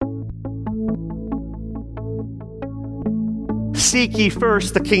Seek ye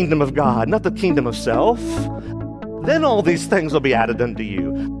first the kingdom of God, not the kingdom of self. Then all these things will be added unto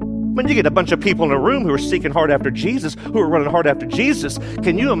you. When you get a bunch of people in a room who are seeking hard after Jesus, who are running hard after Jesus,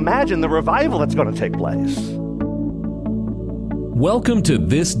 can you imagine the revival that's going to take place? Welcome to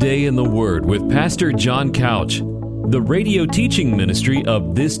This Day in the Word with Pastor John Couch, the radio teaching ministry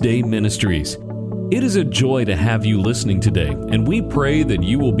of This Day Ministries. It is a joy to have you listening today, and we pray that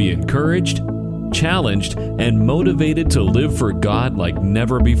you will be encouraged, challenged, and motivated to live for God like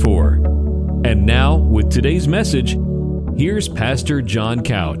never before. And now, with today's message, here's Pastor John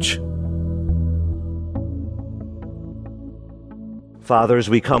Couch. Father, as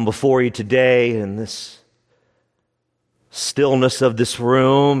we come before you today in this stillness of this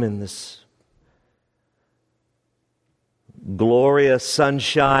room, in this glorious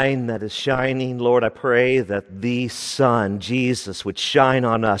sunshine that is shining, Lord, I pray that the sun, Jesus, would shine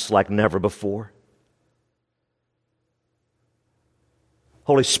on us like never before.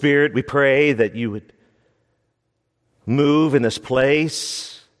 Holy Spirit, we pray that you would move in this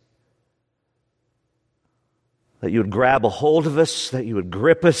place, that you would grab a hold of us, that you would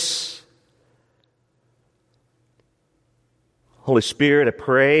grip us. Holy Spirit, I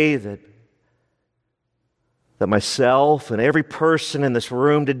pray that myself and every person in this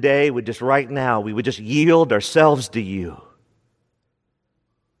room today would just right now, we would just yield ourselves to you.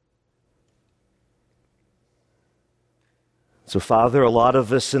 So, Father, a lot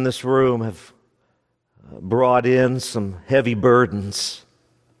of us in this room have brought in some heavy burdens.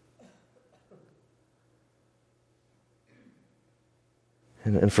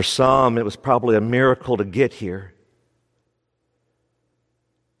 And for some, it was probably a miracle to get here.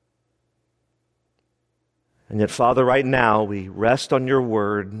 And yet, Father, right now, we rest on your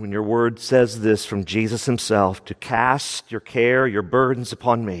word when your word says this from Jesus himself, to cast your care, your burdens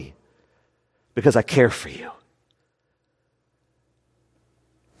upon me, because I care for you.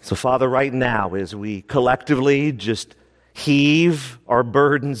 So, Father, right now, as we collectively just heave our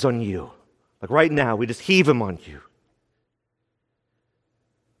burdens on you, like right now, we just heave them on you.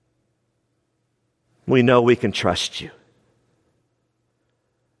 We know we can trust you.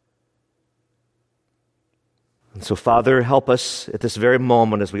 And so, Father, help us at this very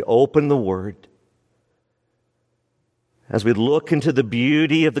moment as we open the Word, as we look into the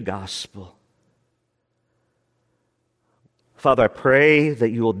beauty of the gospel. Father, I pray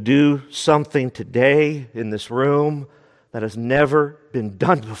that you will do something today in this room that has never been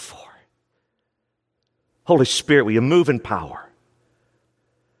done before. Holy Spirit, will you move in power?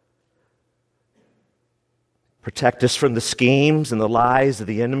 Protect us from the schemes and the lies of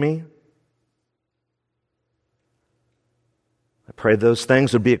the enemy. I pray those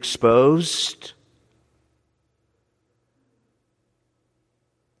things would be exposed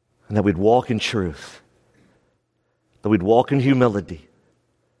and that we'd walk in truth, that we'd walk in humility,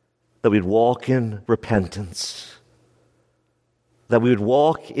 that we'd walk in repentance, that we would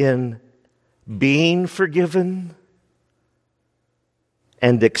walk in being forgiven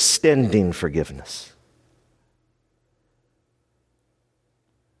and extending forgiveness.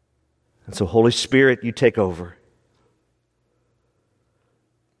 And so, Holy Spirit, you take over.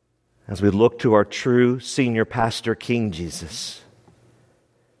 As we look to our true senior pastor, King Jesus,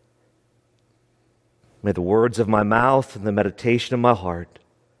 may the words of my mouth and the meditation of my heart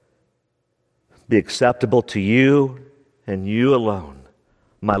be acceptable to you and you alone,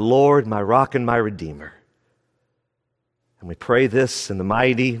 my Lord, my rock, and my Redeemer. And we pray this in the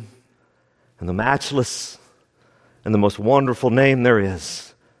mighty and the matchless and the most wonderful name there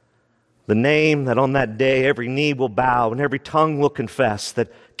is. The name that on that day every knee will bow and every tongue will confess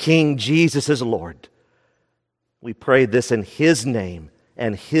that King Jesus is Lord. We pray this in His name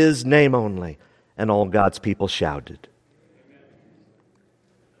and His name only. And all God's people shouted.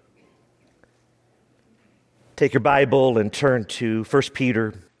 Take your Bible and turn to 1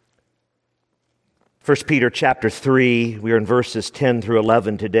 Peter. 1 Peter chapter 3. We are in verses 10 through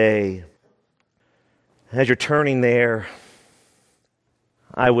 11 today. As you're turning there,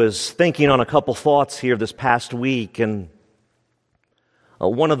 I was thinking on a couple thoughts here this past week, and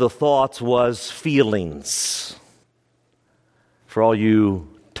one of the thoughts was feelings. For all you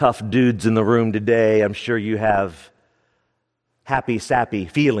tough dudes in the room today, I'm sure you have happy, sappy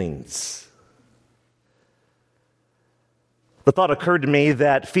feelings. The thought occurred to me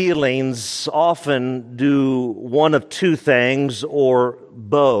that feelings often do one of two things or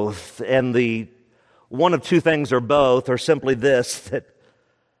both, and the one of two things or both are simply this, that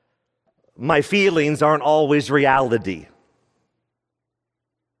my feelings aren't always reality.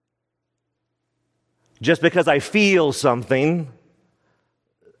 Just because I feel something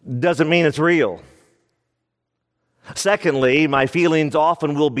doesn't mean it's real. Secondly, my feelings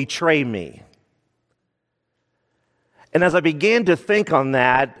often will betray me. And as I began to think on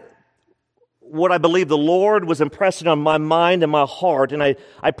that, what I believe the Lord was impressing on my mind and my heart, and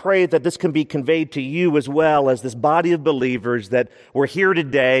I pray that this can be conveyed to you as well as this body of believers, that we're here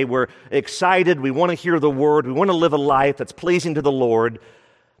today, we're excited, we want to hear the Word, we want to live a life that's pleasing to the Lord.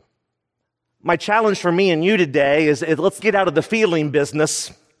 My challenge for me and you today is let's get out of the feeling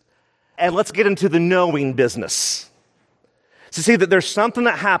business and let's get into the knowing business. To see that there's something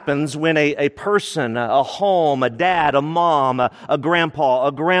that happens when a person, a home, a dad, a mom, a grandpa,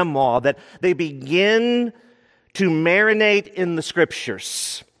 a grandma, that they begin to marinate in the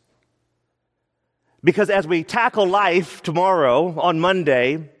Scriptures. Because as we tackle life tomorrow on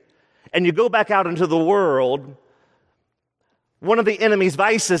Monday, and you go back out into the world, one of the enemy's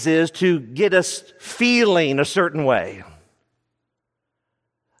vices is to get us feeling a certain way.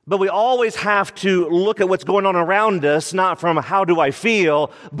 But we always have to look at what's going on around us, not from how do I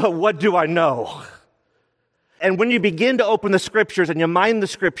feel, but what do I know? And when you begin to open the Scriptures and you mine the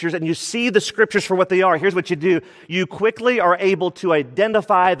Scriptures and you see the Scriptures for what they are, here's what you do. You quickly are able to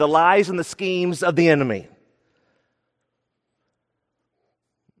identify the lies and the schemes of the enemy.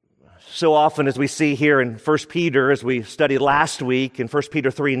 So often as we see here in 1 Peter, as we studied last week in 1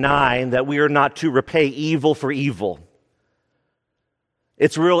 Peter 3:9, that we are not to repay evil for evil.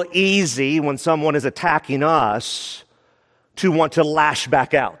 It's real easy when someone is attacking us to want to lash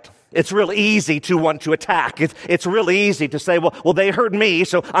back out. It's real easy to want to attack. It's real easy to say, well, they hurt me,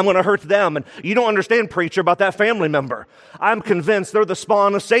 so I'm going to hurt them. And you don't understand, preacher, about that family member. I'm convinced they're the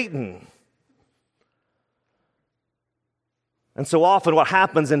spawn of Satan. And so often what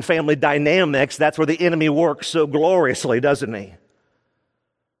happens in family dynamics, that's where the enemy works so gloriously, doesn't he?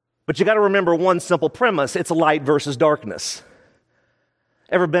 But you got to remember one simple premise. It's light versus darkness.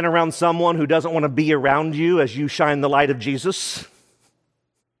 Ever been around someone who doesn't want to be around you as you shine the light of Jesus?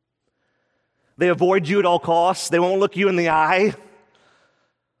 They avoid you at all costs. They won't look you in the eye.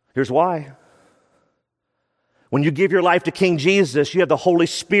 Here's why. When you give your life to King Jesus, you have the Holy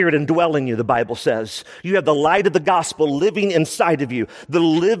Spirit indwelling you, the Bible says. You have the light of the gospel living inside of you, the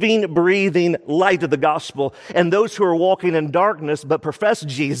living, breathing light of the gospel. And those who are walking in darkness but profess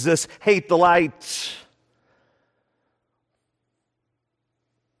Jesus hate the light.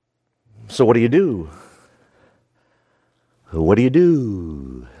 So what do you do? What do you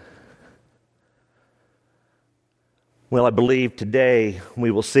do? Well, I believe today we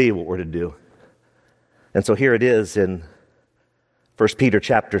will see what we're to do. And so here it is in 1 Peter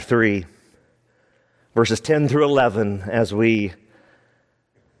chapter 3, verses 10 through 11, as we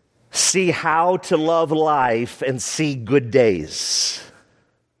see how to love life and see good days.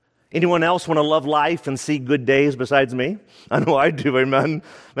 Anyone else want to love life and see good days besides me? I know I do, amen.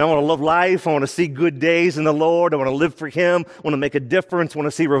 I want to love life. I want to see good days in the Lord. I want to live for Him. I want to make a difference. I want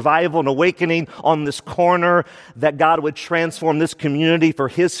to see revival and awakening on this corner, that God would transform this community for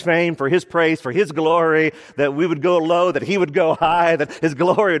His fame, for His praise, for His glory, that we would go low, that He would go high, that His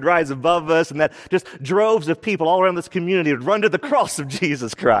glory would rise above us, and that just droves of people all around this community would run to the cross of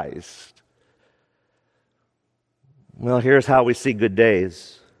Jesus Christ. Well, here's how we see good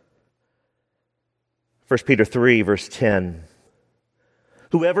days. 1 Peter 3, verse 10.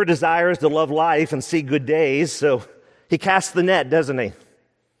 Whoever desires to love life and see good days, so he casts the net, doesn't he?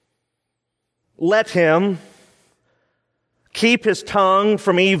 Let him keep his tongue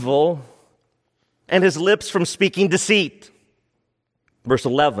from evil and his lips from speaking deceit. Verse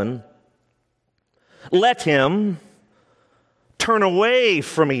 11. Let him turn away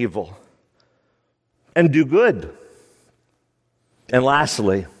from evil and do good. And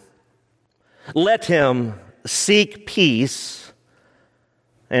lastly, let him seek peace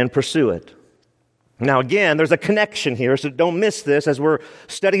and pursue it. Now again, there's a connection here, so don't miss this. As we're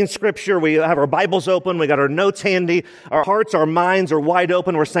studying Scripture, we have our Bibles open, we got our notes handy, our hearts, our minds are wide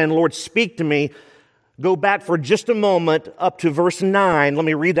open. We're saying, Lord, speak to me. Go back for just a moment up to verse 9. Let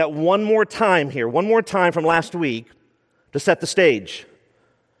me read that one more time here, one more time from last week to set the stage.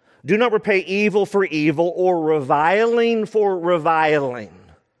 Do not repay evil for evil or reviling for reviling.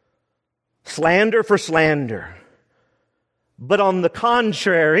 Slander for slander. But on the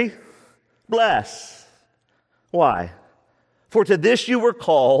contrary, bless. Why? For to this you were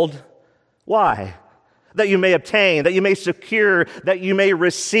called. Why? That you may obtain, that you may secure, that you may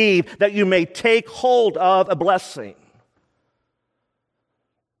receive, that you may take hold of a blessing.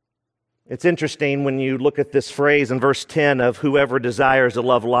 It's interesting when you look at this phrase in verse 10 of whoever desires to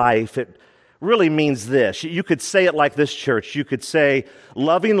love life, it really means this. You could say it like this, church. You could say,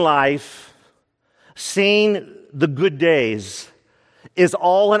 loving life, seeing the good days, is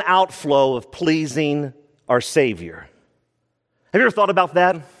all an outflow of pleasing our Savior. Have you ever thought about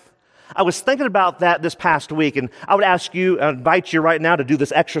that? I was thinking about that this past week, and I would ask you, I invite you right now to do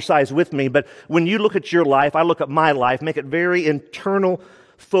this exercise with me, but when you look at your life, I look at my life, make it very internal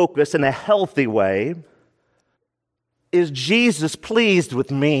focus in a healthy way. Is Jesus pleased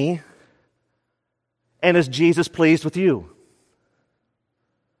with me? And is Jesus pleased with you?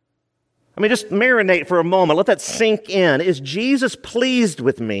 I mean, just marinate for a moment. Let that sink in. Is Jesus pleased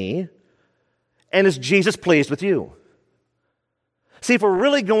with me? And is Jesus pleased with you? See, if we're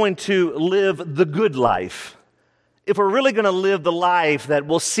really going to live the good life, if we're really going to live the life that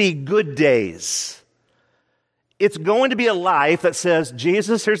will see good days, it's going to be a life that says,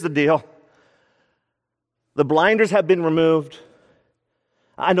 Jesus, here's the deal. The blinders have been removed.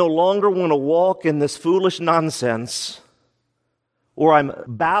 I no longer want to walk in this foolish nonsense where I'm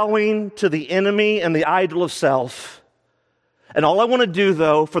bowing to the enemy and the idol of self. And all I want to do,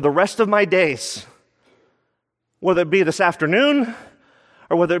 though, for the rest of my days, whether it be this afternoon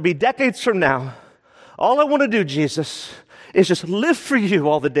or whether it be decades from now, all I want to do, Jesus, is just live for you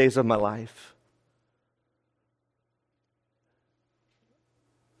all the days of my life.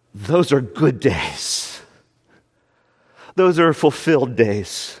 Those are good days. Those are fulfilled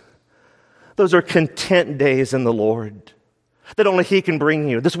days. Those are content days in the Lord that only He can bring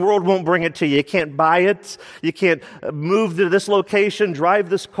you. This world won't bring it to you. You can't buy it. You can't move to this location, drive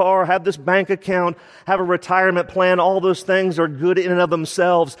this car, have this bank account, have a retirement plan. All those things are good in and of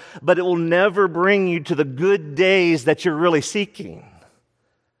themselves, but it will never bring you to the good days that you're really seeking.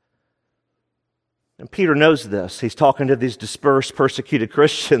 And Peter knows this. He's talking to these dispersed, persecuted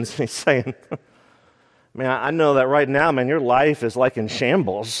Christians, and he's saying, man, I know that right now, man, your life is like in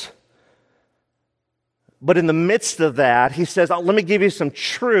shambles. But in the midst of that, he says, let me give you some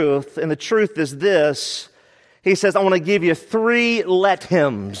truth, and the truth is this. He says, I want to give you 3 let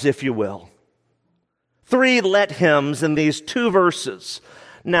hims, if you will. 3 let hims in these 2 verses.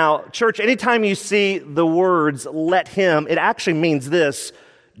 Now, church, anytime you see the words let him, it actually means this: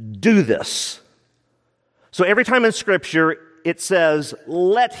 do this. So every time in Scripture it says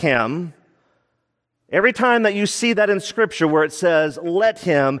let him, every time that you see that in Scripture where it says let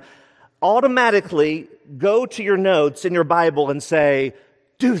him, automatically go to your notes in your Bible and say,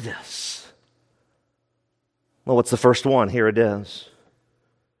 do this. Well, what's the first one? Here it is.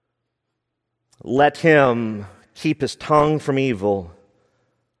 Let him keep his tongue from evil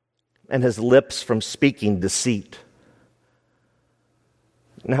and his lips from speaking deceit.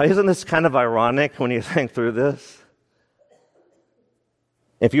 Now, isn't this kind of ironic when you think through this?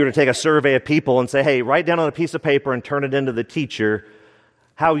 If you were to take a survey of people and say, hey, write down on a piece of paper and turn it into the teacher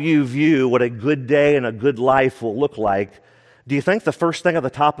how you view what a good day and a good life will look like, do you think the first thing at the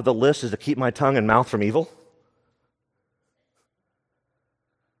top of the list is to keep my tongue and mouth from evil?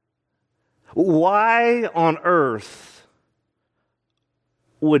 Why on earth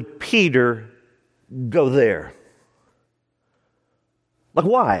would Peter go there? Like,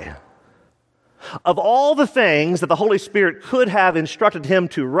 why? Of all the things that the Holy Spirit could have instructed him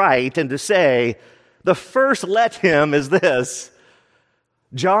to write and to say, the first let him is this: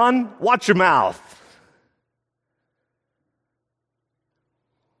 John, watch your mouth.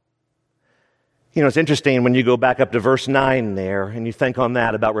 You know, it's interesting when you go back up to verse 9 there and you think on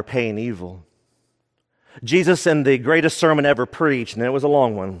that about repaying evil. Jesus, in the greatest sermon ever preached, and it was a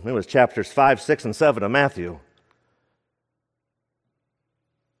long one, it was chapters 5, 6, and 7 of Matthew.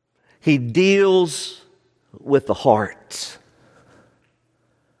 He deals with the heart.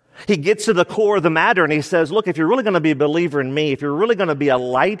 He gets to the core of the matter and he says, look, if you're really going to be a believer in me, if you're really going to be a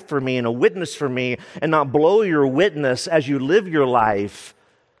light for me and a witness for me and not blow your witness as you live your life,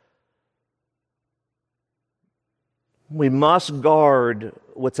 we must guard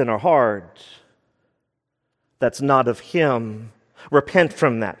what's in our heart that's not of Him. Repent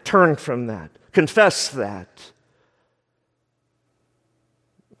from that. Turn from that. Confess that.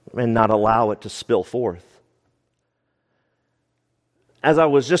 And not allow it to spill forth. As I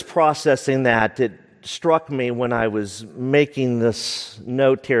was just processing that, it struck me when I was making this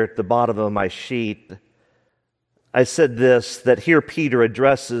note here at the bottom of my sheet. I said this, that here Peter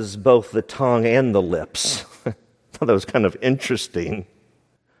addresses both the tongue and the lips. I thought that was kind of interesting.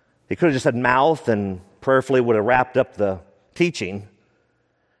 He could have just said mouth and prayerfully would have wrapped up the teaching.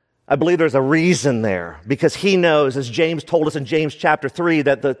 I believe there's a reason there, because he knows, as James told us in James chapter 3,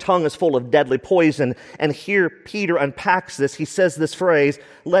 that the tongue is full of deadly poison. And here Peter unpacks this. He says this phrase,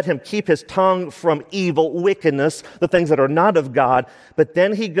 let him keep his tongue from evil, wickedness, the things that are not of God. But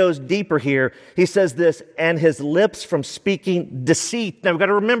then he goes deeper here. He says this, and his lips from speaking deceit. Now we've got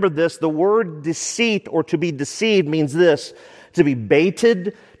to remember this. The word deceit or to be deceived means this: to be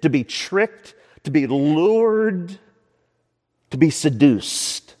baited, to be tricked, to be lured, to be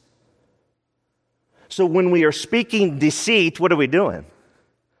seduced. So when we are speaking deceit, what are we doing?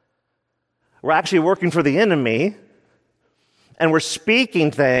 We're actually working for the enemy, and we're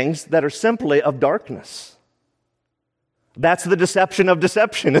speaking things that are simply of darkness. That's the deception of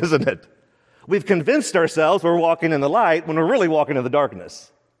deception, isn't it? We've convinced ourselves we're walking in the light when we're really walking in the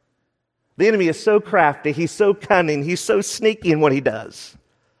darkness. The enemy is so crafty, he's so cunning, he's so sneaky in what he does.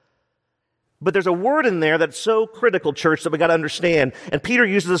 But there's a word in there that's so critical, church, that we got to understand. And Peter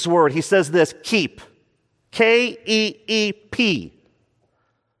uses this word. He says this, keep. K-E-E-P.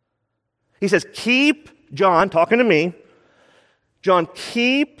 He says, keep, John, talking to me, John,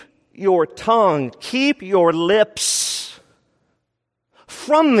 keep your tongue, keep your lips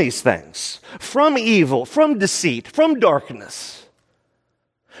from these things, from evil, from deceit, from darkness.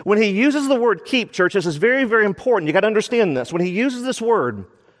 When he uses the word keep, church, this is very, very important. You got to understand this. When he uses this word,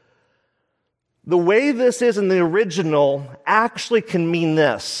 the way this is in the original actually can mean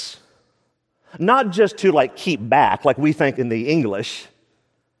this. Not just to like keep back, like we think in the English.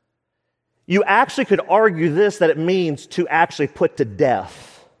 You actually could argue this, that it means to actually put to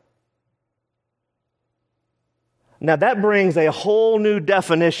death. Now that brings a whole new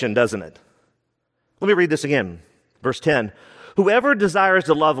definition, doesn't it? Let me read this again. Verse 10. Whoever desires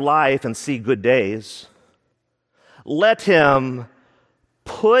to love life and see good days, let him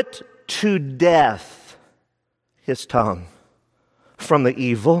put to death his tongue from the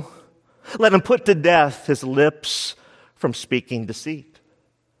evil. Let him put to death his lips from speaking deceit.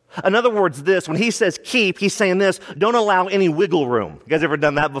 In other words, this, when he says keep, he's saying this, don't allow any wiggle room. You guys ever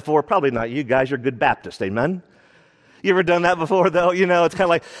done that before? Probably not you guys, you're good Baptists, amen? You ever done that before, though? You know, it's kind of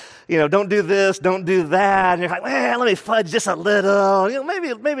like, don't do this, don't do that. And you're like, well, let me fudge just a little. Maybe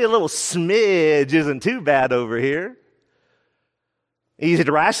a little smidge isn't too bad over here. Easy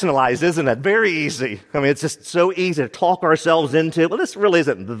to rationalize, isn't it? Very easy. I mean, it's just so easy to talk ourselves into, well, this really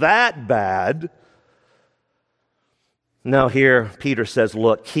isn't that bad. No, here, Peter says,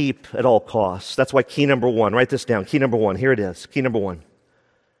 look, keep at all costs. That's why key number one, write this down. Key number one, here it is. Key number one.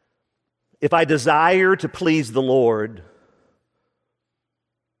 If I desire to please the Lord,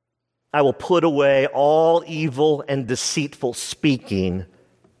 I will put away all evil and deceitful speaking,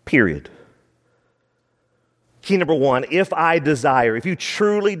 period. Key number one, if I desire, if you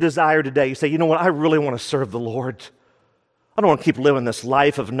truly desire today, you say, you know what, I really want to serve the Lord. I don't want to keep living this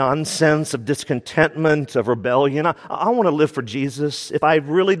life of nonsense, of discontentment, of rebellion. I want to live for Jesus. If I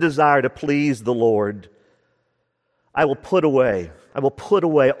really desire to please the Lord, I will put away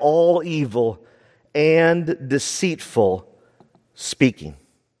all evil and deceitful speaking.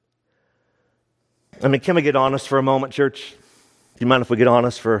 I mean, can we get honest for a moment, church? Do you mind if we get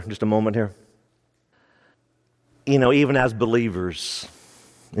honest for just a moment here? Even as believers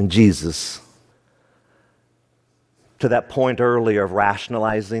in Jesus, to that point earlier of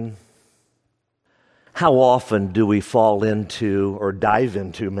rationalizing, how often do we fall into, or dive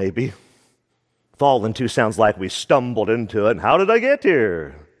into maybe? Fall into sounds like we stumbled into it. And how did I get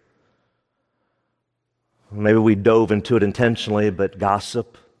here? Maybe we dove into it intentionally, but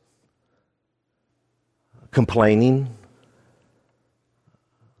gossip, complaining,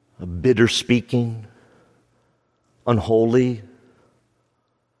 bitter speaking, unholy.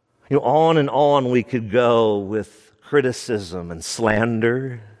 On and on we could go with criticism and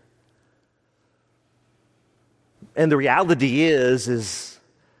slander. And the reality is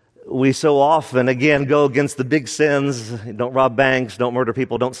we so often, again, go against the big sins. Don't rob banks, don't murder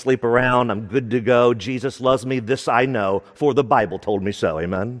people, don't sleep around. I'm good to go. Jesus loves me. This I know, for the Bible told me so.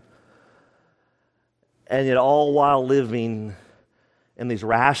 Amen? And yet all while living in these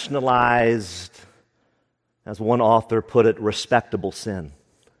rationalized, as one author put it, respectable sin.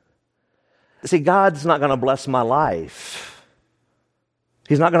 See, God's not going to bless my life.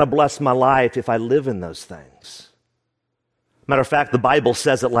 He's not going to bless my life if I live in those things. Matter of fact, the Bible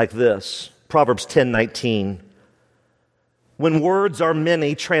says it like this. Proverbs 10:19. When words are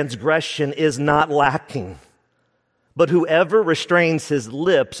many, transgression is not lacking. But whoever restrains his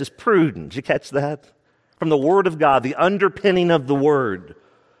lips is prudent. Did you catch that? From the Word of God, the underpinning of the Word.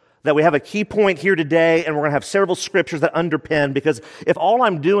 That we have a key point here today, and we're going to have several scriptures that underpin, because if all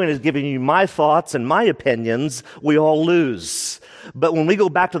I'm doing is giving you my thoughts and my opinions, we all lose. But when we go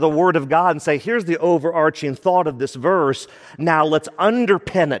back to the Word of God and say, here's the overarching thought of this verse, now let's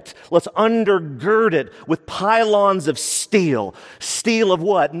underpin it. Let's undergird it with pylons of steel. Steel of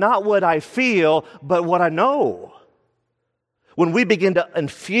what? Not what I feel, but what I know. When we begin to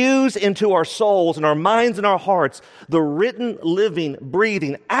infuse into our souls and our minds and our hearts the written, living,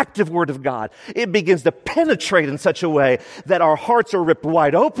 breathing, active Word of God, it begins to penetrate in such a way that our hearts are ripped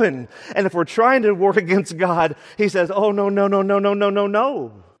wide open. And if we're trying to work against God, He says, oh, no, no, no, no, no, no, no,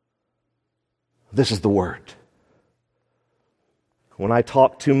 no. This is the Word. When I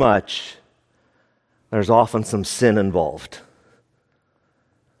talk too much, there's often some sin involved.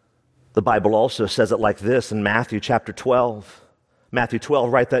 The Bible also says it like this in Matthew chapter 12. Matthew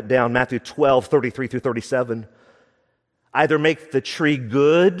 12, write that down. Matthew 12, 33 through 37. Either make the tree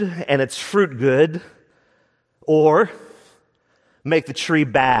good and its fruit good, or make the tree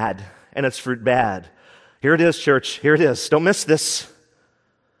bad and its fruit bad. Here it is, church. Here it is. Don't miss this.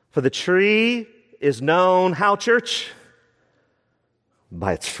 For the tree is known, how, church?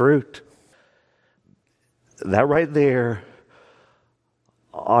 By its fruit. That right there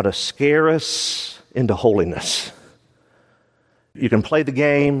ought to scare us into holiness. You can play the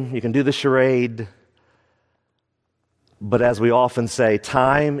game, you can do the charade, but as we often say,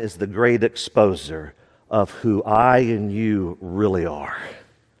 time is the great exposer of who I and you really are.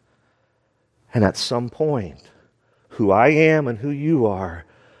 And at some point, who I am and who you are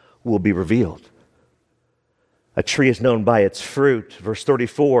will be revealed. A tree is known by its fruit. Verse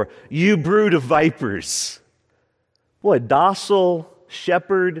 34, you brood of vipers. Boy, docile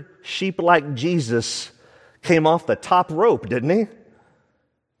shepherd, sheep like Jesus came off the top rope, didn't he?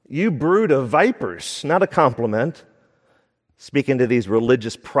 You brood of vipers, not a compliment. Speaking to these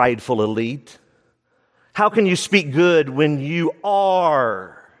religious, prideful elite. How can you speak good when you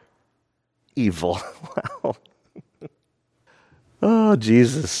are evil? Wow. Oh,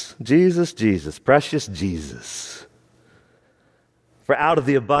 Jesus, Jesus, Jesus, precious Jesus. For out of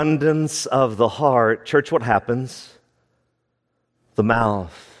the abundance of the heart, church, what happens? The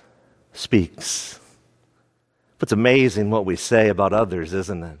mouth speaks. It's amazing what we say about others,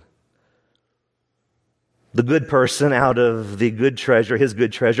 isn't it? The good person out of the good treasure, his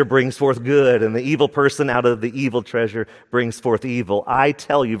good treasure, brings forth good, and the evil person out of the evil treasure brings forth evil. I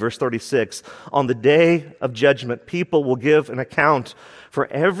tell you, verse 36, on the day of judgment, people will give an account for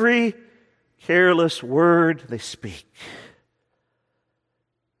every careless word they speak.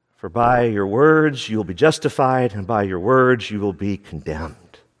 For by your words you will be justified, and by your words you will be condemned.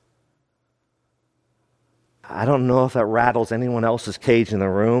 I don't know if that rattles anyone else's cage in the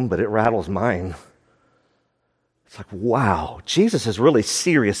room, but it rattles mine. It's like, wow, Jesus is really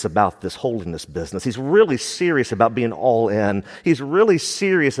serious about this holiness business. He's really serious about being all in. He's really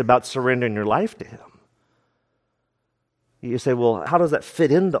serious about surrendering your life to Him. You say, well, how does that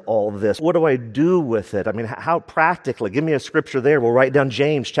fit into all this? What do I do with it? I mean, how practically? Give me a scripture there. We'll write down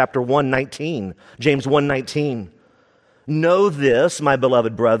James chapter 1:19. James 1:19. Know this, my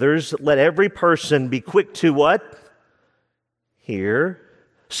beloved brothers, let every person be quick to what? Hear.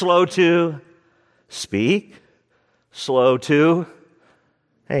 Slow to speak. Slow to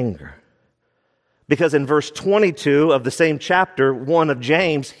anger. Because in verse 22 of the same chapter 1 of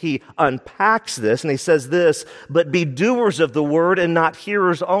James, he unpacks this and he says this, but be doers of the word and not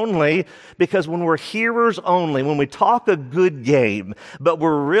hearers only, because when we're hearers only, when we talk a good game, but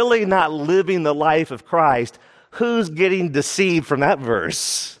we're really not living the life of Christ, who's getting deceived from that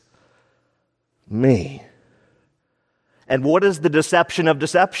verse? Me. And what is the deception of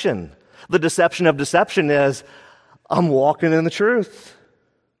deception? The deception of deception is, I'm walking in the truth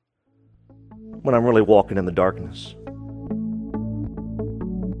when I'm really walking in the darkness.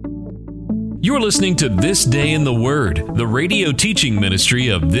 You're listening to This Day in the Word, the radio teaching ministry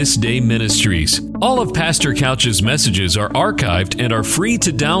of This Day Ministries. All of Pastor Couch's messages are archived and are free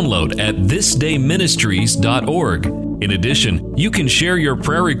to download at thisdayministries.org. In addition, you can share your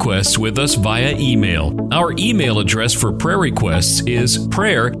prayer requests with us via email. Our email address for prayer requests is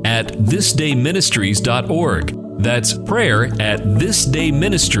prayer@thisdayministries.org. That's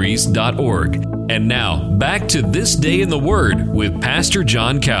prayer@thisdayministries.org. And now, back to This Day in the Word with Pastor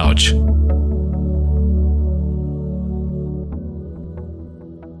John Couch.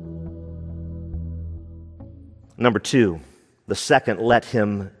 Number 2, the second, let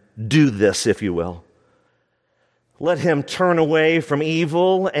him do this, if you will. Let him turn away from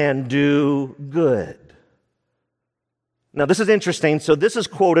evil and do good. Now, this is interesting. So this is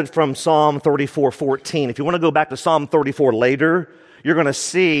quoted from Psalm 34:14. If you want to go back to Psalm 34 later, you're going to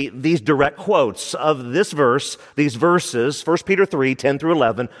see these direct quotes of this verse, these verses, 1 Peter 3, 10 through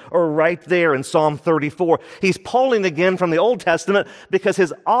 11, are right there in Psalm 34. He's pulling again from the Old Testament because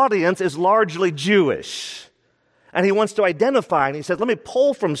his audience is largely Jewish. And he wants to identify, and he says, let me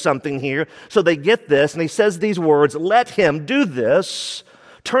pull from something here so they get this. And he says these words, let him do this,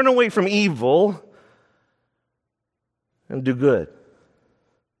 turn away from evil, and do good.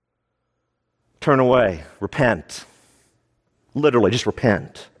 Turn away, repent. Literally, just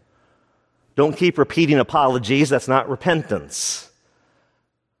repent. Don't keep repeating apologies. That's not repentance.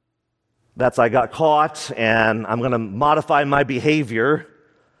 That's I got caught and I'm going to modify my behavior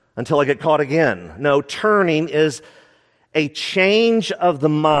until I get caught again. No, turning is a change of the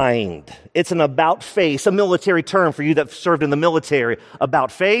mind. It's an about face, a military term for you that served in the military.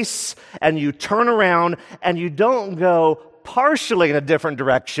 About face, and you turn around and you don't go partially in a different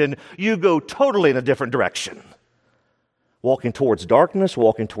direction, you go totally in a different direction. Walking towards darkness,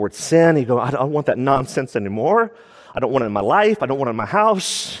 walking towards sin, you go, I don't want that nonsense anymore. I don't want it in my life. I don't want it in my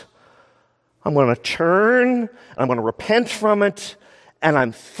house. I'm going to turn, and I'm going to repent from it, and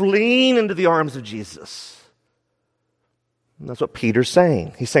I'm fleeing into the arms of Jesus. And that's what Peter's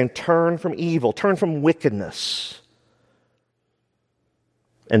saying. He's saying, turn from evil, turn from wickedness,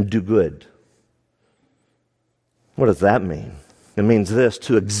 and do good. What does that mean? It means this,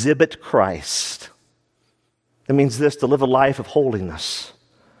 to exhibit Christ. It means this, to live a life of holiness,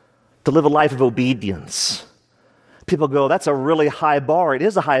 to live a life of obedience. People go, that's a really high bar. It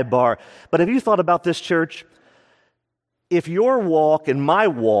is a high bar. But have you thought about this, church? If your walk and my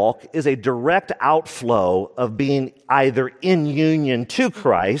walk is a direct outflow of being either in union to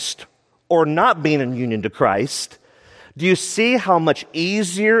Christ or not being in union to Christ, do you see how much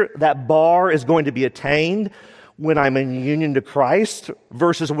easier that bar is going to be attained when I'm in union to Christ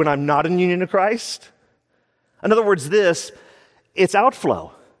versus when I'm not in union to Christ? In other words, it's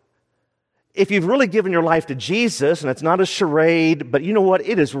outflow. If you've really given your life to Jesus, and it's not a charade, but you know what?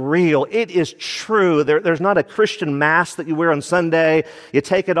 It is real. It is true. There's not a Christian mask that you wear on Sunday. You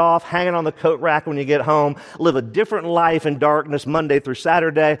take it off, hang it on the coat rack when you get home, live a different life in darkness Monday through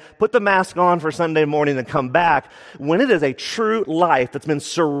Saturday, put the mask on for Sunday morning and come back. When it is a true life that's been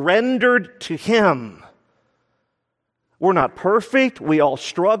surrendered to Him. We're not perfect. We all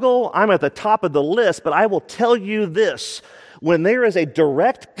struggle. I'm at the top of the list, but I will tell you this. When there is a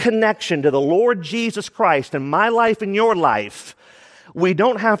direct connection to the Lord Jesus Christ in my life and your life, we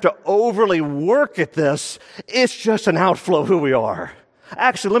don't have to overly work at this. It's just an outflow of who we are.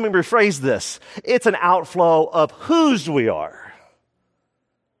 Actually, let me rephrase this. It's an outflow of whose we are.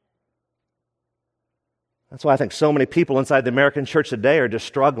 That's why I think so many people inside the American church today are just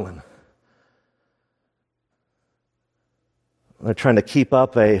struggling. They're trying to keep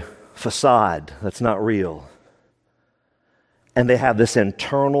up a facade that's not real. And they have this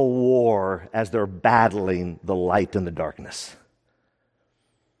internal war as they're battling the light and the darkness.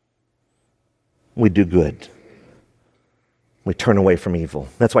 We do good. We turn away from evil.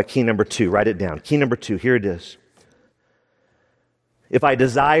 That's why key number 2, write it down. Key number 2, here it is. If I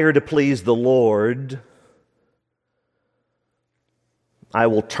desire to please the Lord, I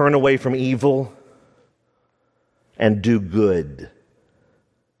will turn away from evil and do good.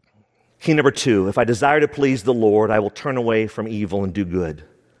 Key number 2, if I desire to please the Lord, I will turn away from evil and do good.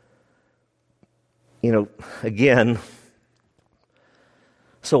 You know, again,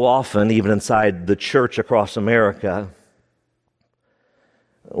 so often, even inside the church across America,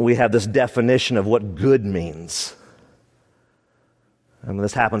 we have this definition of what good means. I mean,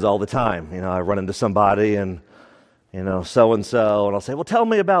 this happens all the time. You know, I run into somebody and, you know, so-and-so, and I'll say, well, tell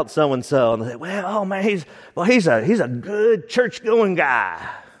me about so-and-so. And they say, well, oh man, he's a good church-going guy.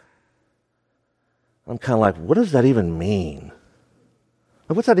 I'm kind of like, what does that even mean?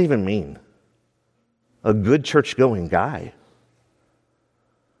 What's that even mean? A good church-going guy?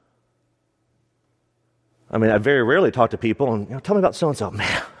 I mean, I very rarely talk to people and, you know, tell me about so-and-so.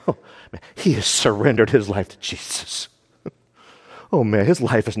 Man, he has surrendered his life to Jesus. Oh man, his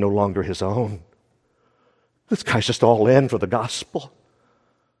life is no longer his own. This guy's just all in for the gospel.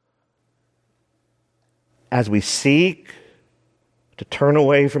 As we seek to turn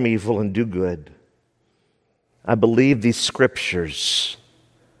away from evil and do good, I believe these scriptures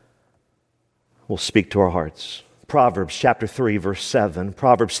will speak to our hearts. Proverbs chapter 3, verse 7.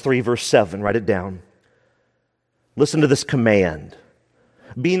 Proverbs 3, verse 7. Write it down. Listen to this command.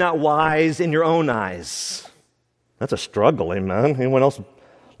 Be not wise in your own eyes. That's a struggle, amen. Anyone else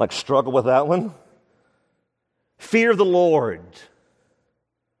like struggle with that one? Fear the Lord.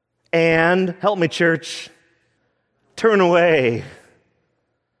 And, help me, church, turn away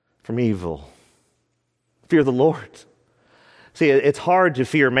from evil. Fear the Lord. See, it's hard to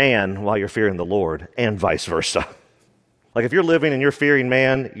fear man while you're fearing the Lord, and vice versa. Like if you're living and you're fearing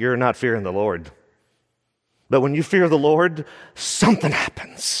man, you're not fearing the Lord. But when you fear the Lord, something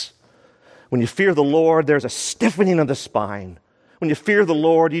happens. When you fear the Lord, there's a stiffening of the spine. When you fear the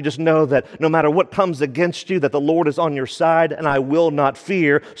Lord, you just know that no matter what comes against you, that the Lord is on your side, and I will not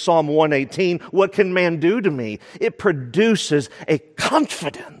fear. Psalm 118, what can man do to me? It produces a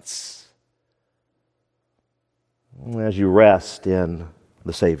confidence as you rest in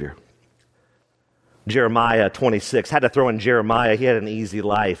the Savior. Jeremiah 26, had to throw in Jeremiah. He had an easy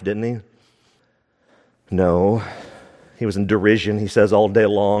life, didn't he? No. He was in derision, he says, all day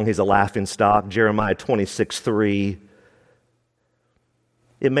long. He's a laughing stock. Jeremiah 26:3.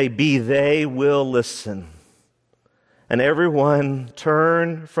 It may be they will listen, and everyone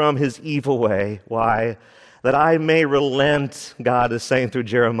turn from his evil way. Why? That I may relent, God is saying through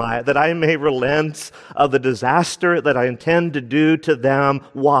Jeremiah, that I may relent of the disaster that I intend to do to them.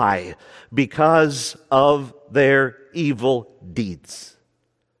 Why? Because of their evil deeds.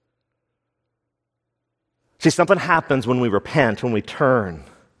 See, something happens when we repent, when we turn,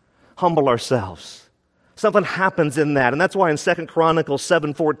 humble ourselves. Something happens in that. And that's why in 2 Chronicles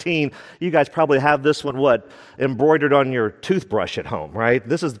 7:14, you guys probably have this one, embroidered on your toothbrush at home, right?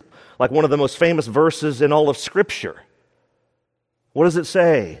 This is like one of the most famous verses in all of Scripture. What does it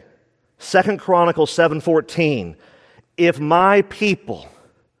say? 2 Chronicles 7:14, if my people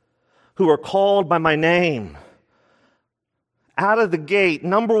who are called by my name out of the gate,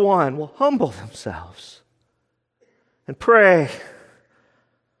 number one, will humble themselves and pray,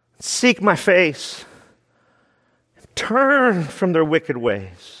 seek my face, turn from their wicked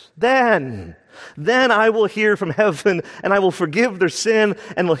ways. Then I will hear from heaven, and I will forgive their sin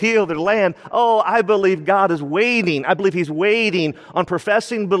and will heal their land. Oh, I believe God is waiting. I believe He's waiting on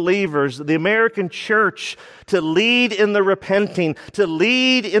professing believers, the American church, to lead in the repenting, to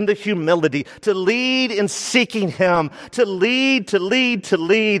lead in the humility, to lead in seeking Him, to lead.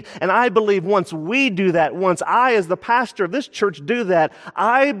 And I believe once we do that, once I, as the pastor of this church, do that,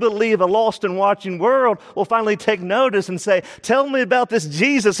 I believe a lost and watching world will finally take notice and say, tell me about this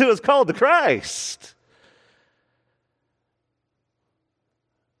Jesus who is called the Christ.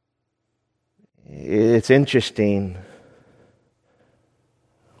 It's interesting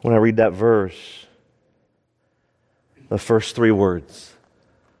when I read that verse, the first three words,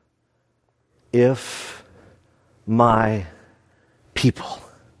 if my people.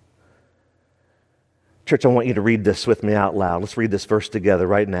 Church, I want you to read this with me out loud. Let's read this verse together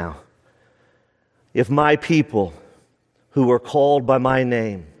right now. If my people who are called by my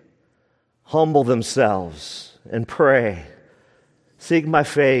name humble themselves and pray, seek my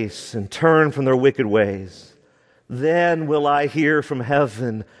face and turn from their wicked ways, then will I hear from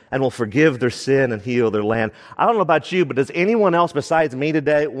heaven and will forgive their sin and heal their land. I don't know about you, but does anyone else besides me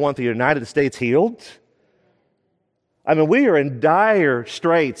today want the United States healed? I mean, we are in dire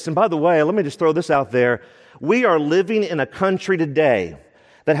straits. And by the way, let me just throw this out there. We are living in a country today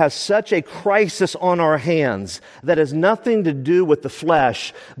that has such a crisis on our hands that has nothing to do with the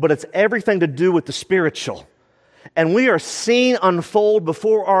flesh, but it's everything to do with the spiritual. And we are seeing unfold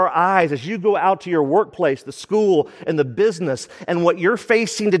before our eyes as you go out to your workplace, the school, and the business, and what you're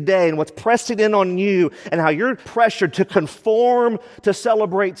facing today and what's pressing in on you and how you're pressured to conform to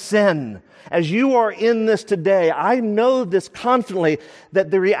celebrate sin. As you are in this today, I know this confidently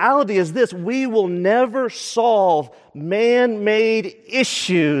that the reality is this: we will never solve man-made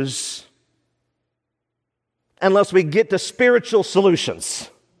issues unless we get to spiritual solutions.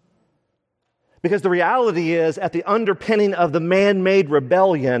 Because the reality is, at the underpinning of the man-made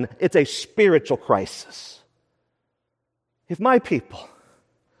rebellion, it's a spiritual crisis. If my people,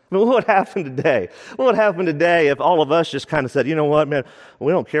 I mean, what would happen today? What would happen today if all of us just kind of said, you know what, man,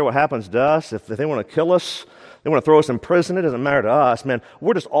 we don't care what happens to us. If they want to kill us, they want to throw us in prison, it doesn't matter to us, man.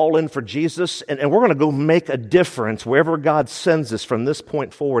 We're just all in for Jesus, and we're going to go make a difference wherever God sends us from this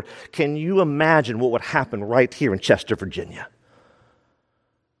point forward. Can you imagine what would happen right here in Chester, Virginia?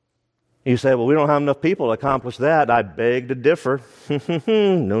 You say, well, we don't have enough people to accomplish that. I beg to differ.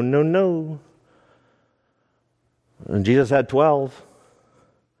 No. And Jesus had 12.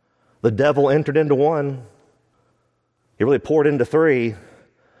 The devil entered into one. He really poured into 3.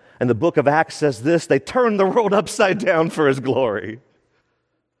 And the book of Acts says this: they turned the world upside down for His glory.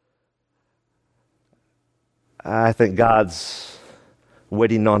 I think God's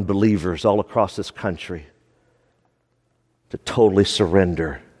waiting on believers all across this country to totally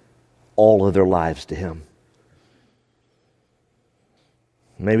surrender all of their lives to Him.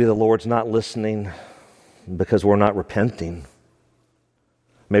 Maybe the Lord's not listening because we're not repenting.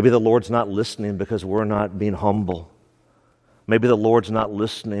 Maybe the Lord's not listening because we're not being humble. Maybe the Lord's not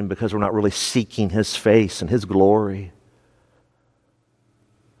listening because we're not really seeking His face and His glory.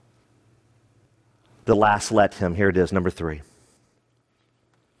 The last let Him, here it is, number 3.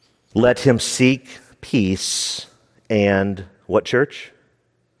 Let him seek peace and What, church?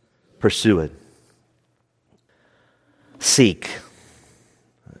 Pursue it. Seek.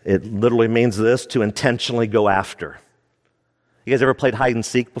 It literally means this, to intentionally go after. You guys ever played hide and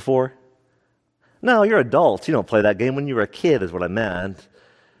seek before? No, you're adults. You don't play that game. When you were a kid is what I meant.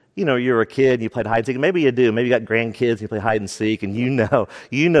 You know, you were a kid and you played hide and seek. Maybe you do. Maybe you got grandkids and you play hide and seek, and you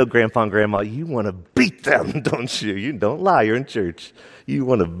know grandpa and grandma, you want to beat them, don't you? You don't lie. You're in church. You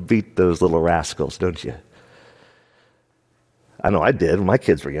want to beat those little rascals, don't you? I know I did when my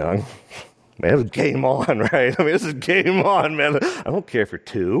kids were young. Man, it was game on, right? I mean, this is game on, man. I don't care if you're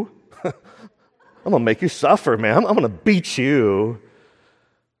 2. I'm going to make you suffer, man. I'm going to beat you.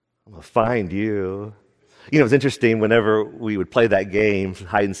 I'm going to find you. You know, it's interesting whenever we would play that game,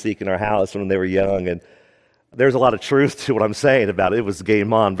 hide and seek in our house when they were young, and there's a lot of truth to what I'm saying about it. It was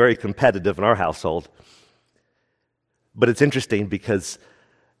game on, very competitive in our household. But it's interesting because,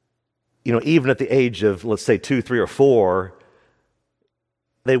 you know, even at the age of, let's say, 2, 3, or 4,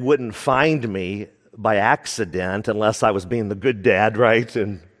 they wouldn't find me by accident unless I was being the good dad, right?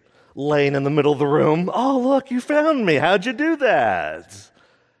 And laying in the middle of the room. Oh, look, you found me. How'd you do that?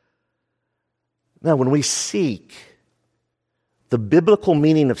 Now, when we seek, the biblical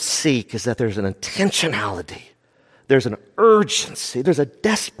meaning of seek is that there's an intentionality, there's an urgency, there's a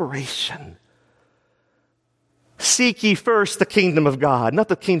desperation. Seek ye first the kingdom of God, not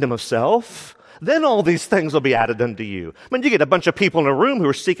the kingdom of self. Then all these things will be added unto you. I mean, you get a bunch of people in a room who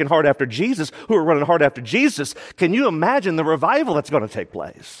are seeking hard after Jesus, who are running hard after Jesus. Can you imagine the revival that's going to take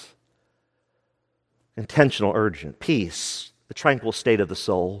place? Intentional, urgent, peace, the tranquil state of the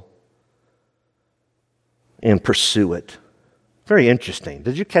soul. And pursue it. Very interesting.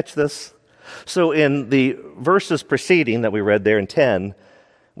 Did you catch this? So in the verses preceding that we read there in 10,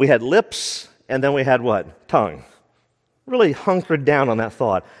 we had lips, and then we had what? Tongue. Really hunkered down on that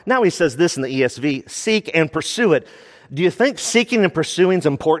thought. Now he says this in the ESV, seek and pursue it. Do you think seeking and pursuing is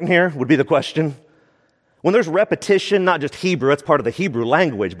important here, would be the question? When there's repetition, not just Hebrew, that's part of the Hebrew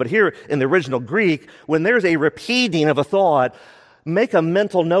language, but here in the original Greek, when there's a repeating of a thought, make a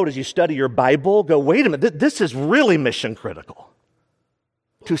mental note as you study your Bible. Go, wait a minute, this is really mission critical.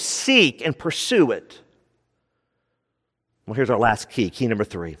 To seek and pursue it. Well, here's our last key, key number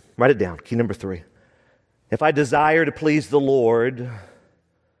 3. Write it down, key number 3. If I desire to please the Lord,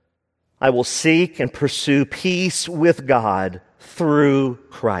 I will seek and pursue peace with God through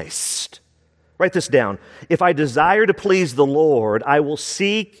Christ. Write this down. If I desire to please the Lord, I will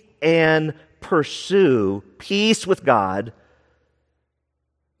seek and pursue peace with God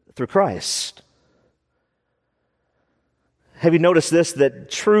through Christ. Have you noticed this, that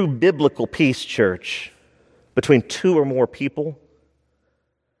true biblical peace, church, between 2 or more people,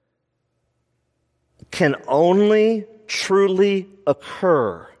 can only truly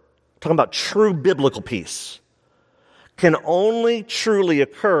occur, talking about true biblical peace, can only truly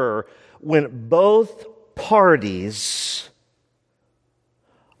occur when both parties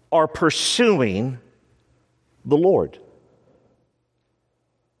are pursuing the Lord.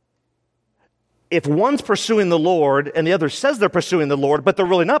 If one's pursuing the Lord and the other says they're pursuing the Lord, but they're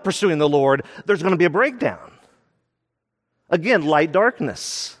really not pursuing the Lord, there's going to be a breakdown. Again, light,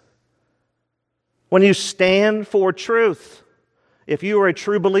 darkness. When you stand for truth, if you are a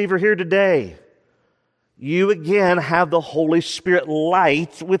true believer here today, you again have the Holy Spirit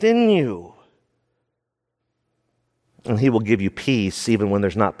light within you. And He will give you peace even when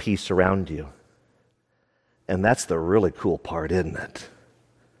there's not peace around you. And that's the really cool part, isn't it?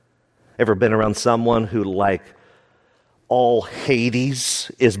 Ever been around someone who, like, all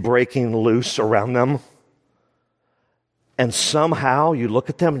Hades is breaking loose around them? And somehow you look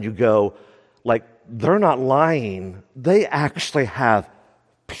at them and you go, like, they're not lying. They actually have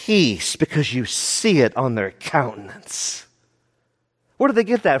peace because you see it on their countenance. Where do they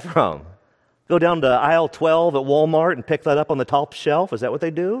get that from? Go down to aisle 12 at Walmart and pick that up on the top shelf? Is that what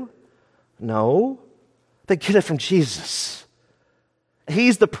they do? No. They get it from Jesus.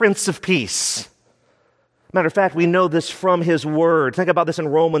 He's the Prince of Peace. Matter of fact, we know this from His Word. Think about this in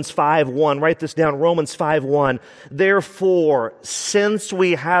Romans 5:1. Write this down, Romans 5:1. Therefore, since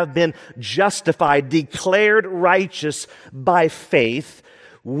we have been justified, declared righteous by faith,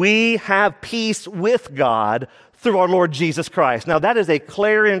 we have peace with God through our Lord Jesus Christ. Now, that is a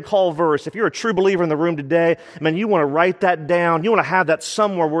clarion call verse. If you're a true believer in the room today, man, you want to write that down. You want to have that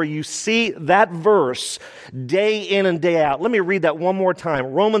somewhere where you see that verse day in and day out. Let me read that one more time.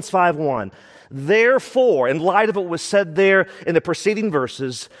 Romans 5:1. Therefore, in light of what was said there in the preceding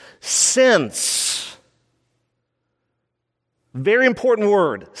verses, since, very important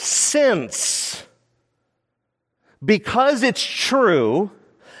word, since, because it's true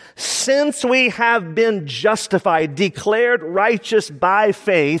Since we have been justified, declared righteous by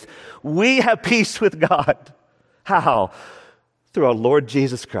faith, we have peace with God. How? Through our Lord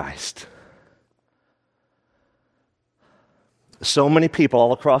Jesus Christ. So many people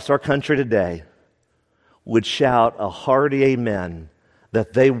all across our country today would shout a hearty amen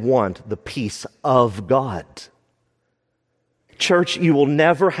that they want the peace of God. Church, you will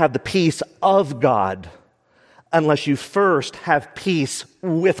never have the peace of God unless you first have peace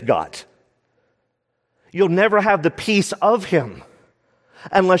with God. You'll never have the peace of Him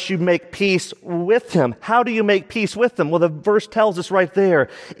unless you make peace with Him. How do you make peace with Him? Well, the verse tells us right there.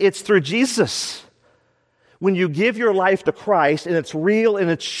 It's through Jesus. When you give your life to Christ and it's real and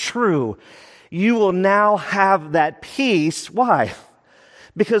it's true, you will now have that peace. Why?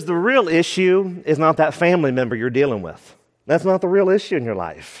 Because the real issue is not that family member you're dealing with. That's not the real issue in your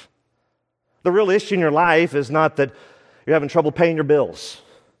life. The real issue in your life is not that you're having trouble paying your bills.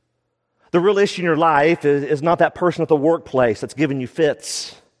 The real issue in your life is not that person at the workplace that's giving you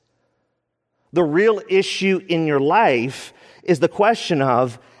fits. The real issue in your life is the question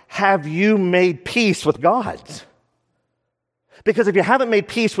of, have you made peace with God? Because if you haven't made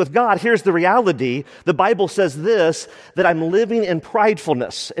peace with God, here's the reality. The Bible says this, that I'm living in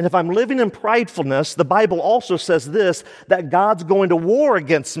pridefulness. And if I'm living in pridefulness, the Bible also says this, that God's going to war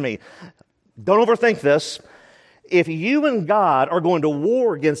against me. Don't overthink this. If you and God are going to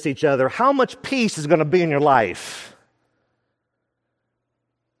war against each other, how much peace is going to be in your life?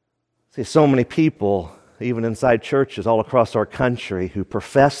 See, so many people, even inside churches all across our country, who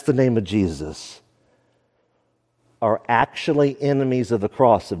profess the name of Jesus are actually enemies of the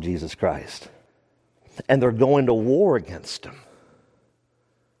cross of Jesus Christ. And they're going to war against Him.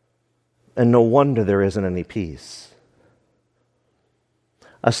 And no wonder there isn't any peace.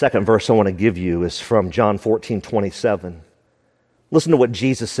 A second verse I want to give you is from John 14:27. Listen to what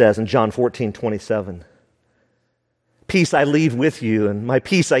Jesus says in John 14:27. Peace I leave with you, and my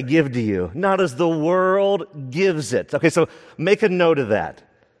peace I give to you, not as the world gives it. Okay, so make a note of that.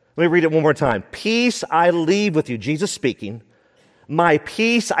 Let me read it one more time. Peace I leave with you, Jesus speaking. My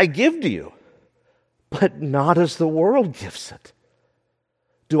peace I give to you, but not as the world gives it.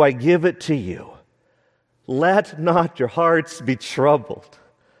 Do I give it to you? Let not your hearts be troubled,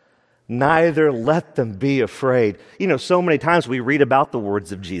 neither let them be afraid. You know, so many times we read about the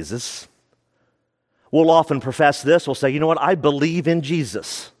words of Jesus. We'll often profess this. We'll say, you know what, I believe in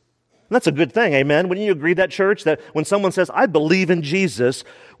Jesus. And that's a good thing, amen? Wouldn't you agree, that church, that when someone says, I believe in Jesus,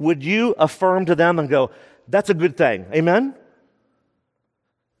 would you affirm to them and go, that's a good thing, amen?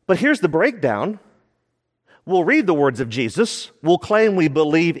 But here's the breakdown. We'll read the words of Jesus, we'll claim we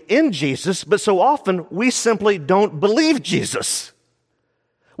believe in Jesus, but so often we simply don't believe Jesus.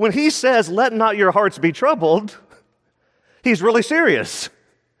 When He says, let not your hearts be troubled, He's really serious.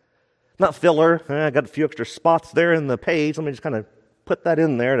 Not filler, I got a few extra spots there in the page, let me just kind of put that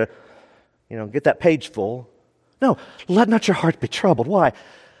in there to get that page full. No, let not your heart be troubled. Why?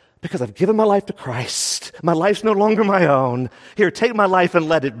 Because I've given my life to Christ. My life's no longer my own. Here, take my life and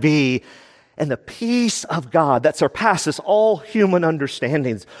let it be. And the peace of God that surpasses all human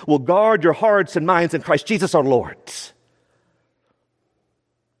understandings will guard your hearts and minds in Christ Jesus our Lord.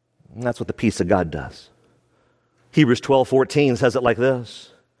 And that's what the peace of God does. Hebrews 12:14 says it like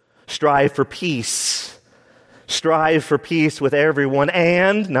this. Strive for peace. Strive for peace with everyone.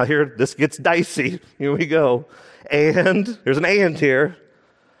 And, now here, this gets dicey. Here we go. And, there's an and here.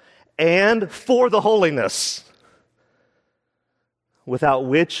 And for the holiness, without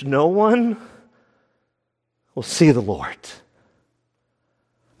which no one will see the Lord.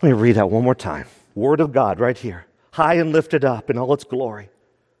 Let me read that one more time. Word of God right here. High and lifted up in all its glory.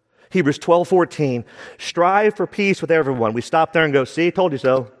 Hebrews 12:14. Strive for peace with everyone. We stop there and go, see, told you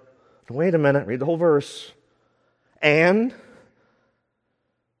so. Wait a minute, read the whole verse. And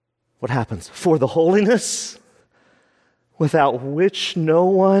what happens? For the holiness, without which no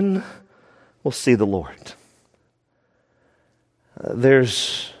one will see the Lord.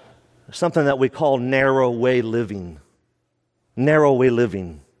 There's something that we call narrow way living. Narrow way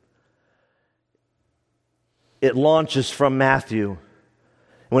living. It launches from Matthew.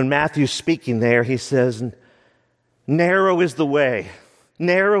 When Matthew's speaking there, he says, narrow is the way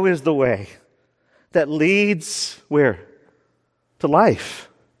that leads where? To life.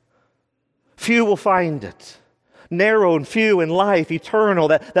 Few will find it. Narrow and few in life, eternal,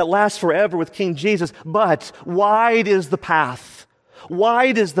 that lasts forever with King Jesus. But wide is the path.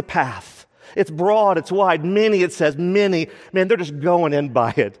 Wide is the path. It's broad, it's wide. Many, it says, many. Man, they're just going in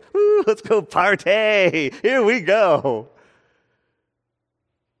by it. Ooh, let's go party. Here we go.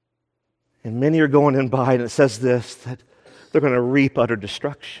 And many are going in by it. And it says this, that they're going to reap utter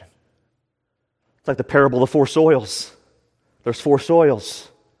destruction. It's like the parable of the 4 soils. There's 4 soils.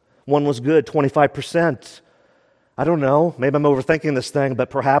 One was good, 25%. I don't know, maybe I'm overthinking this thing, but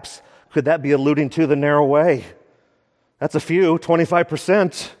perhaps could that be alluding to the narrow way? That's a few,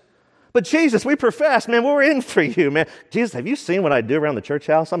 25%. But Jesus, we profess, man, we're in for you, man. Jesus, have you seen what I do around the church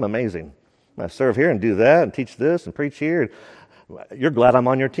house? I'm amazing. I serve here and do that and teach this and preach here. You're glad I'm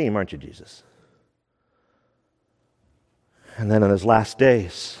on your team, aren't you, Jesus? And then in those last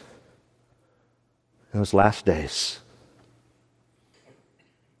days,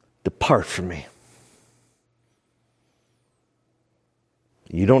 depart from me.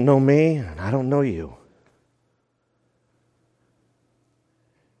 You don't know me, and I don't know you.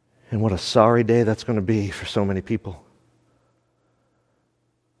 And what a sorry day that's going to be for so many people.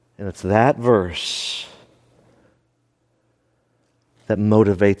 And it's that verse that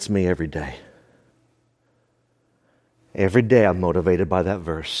motivates me every day. Every day I'm motivated by that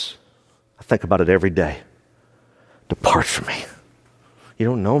verse. I think about it every day. Depart from me. You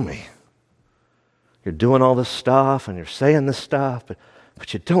don't know me. You're doing all this stuff and you're saying this stuff,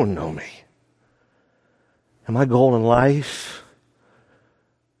 but you don't know me. And my goal in life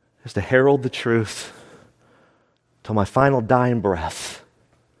is to herald the truth till my final dying breath.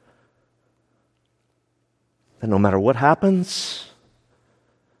 That no matter what happens,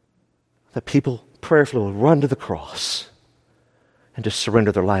 that people prayerfully will run to the cross and just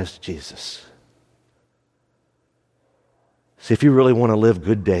surrender their lives to Jesus. See, if you really want to live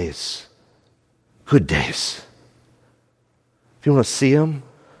good days, if you want to see them,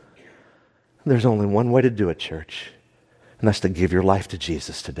 there's only one way to do it, church, and that's to give your life to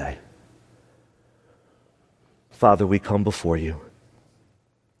Jesus today. Father, we come before you.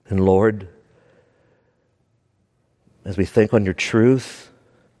 And Lord, as we think on your truth,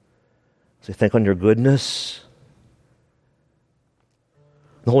 as we think on your goodness,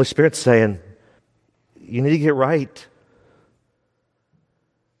 the Holy Spirit's saying, you need to get right.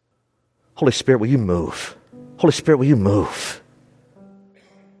 Holy Spirit, will you move? Holy Spirit, will you move?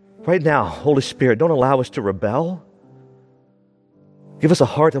 Right now, Holy Spirit, don't allow us to rebel. Give us a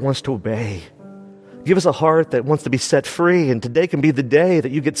heart that wants to obey. Give us a heart that wants to be set free, and today can be the day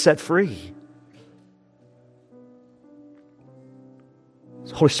that you get set free.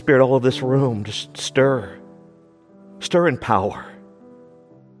 So Holy Spirit, all of this room, just stir. Stir in power.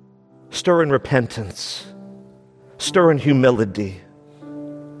 Stir in repentance. Stir in humility.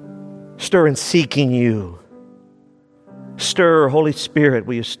 Stir in seeking you. Stir, Holy Spirit,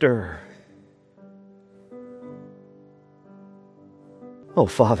 will you stir? Oh,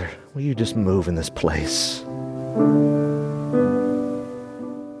 Father, will you just move in this place?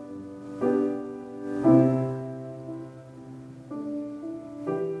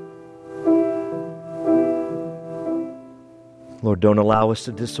 Lord, don't allow us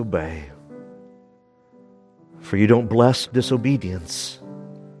to disobey. For you don't bless disobedience.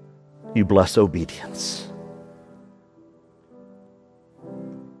 You bless obedience.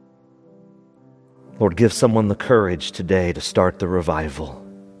 Lord, give someone the courage today to start the revival,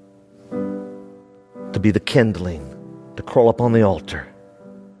 to be the kindling, to crawl up on the altar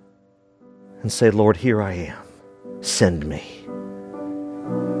and say, Lord, here I am. Send me.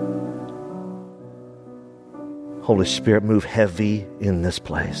 Holy Spirit, move heavy in this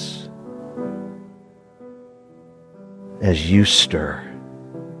place as you stir,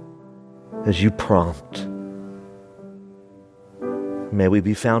 as you prompt. May we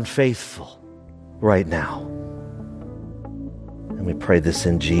be found faithful right now. And we pray this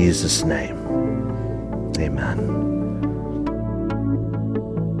in Jesus' name. Amen.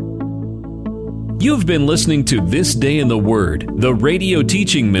 You've been listening to This Day in the Word, the radio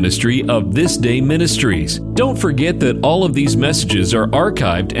teaching ministry of This Day Ministries. Don't forget that all of these messages are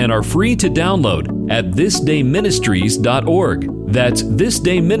archived and are free to download at thisdayministries.org. That's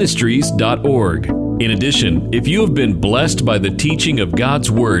thisdayministries.org. In addition, if you have been blessed by the teaching of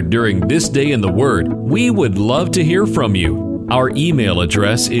God's Word during This Day in the Word, we would love to hear from you. Our email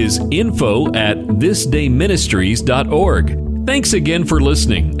address is info@thisdayministries.org. Thanks again for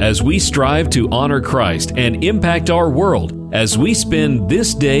listening as we strive to honor Christ and impact our world as we spend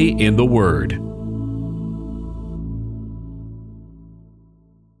this day in the Word.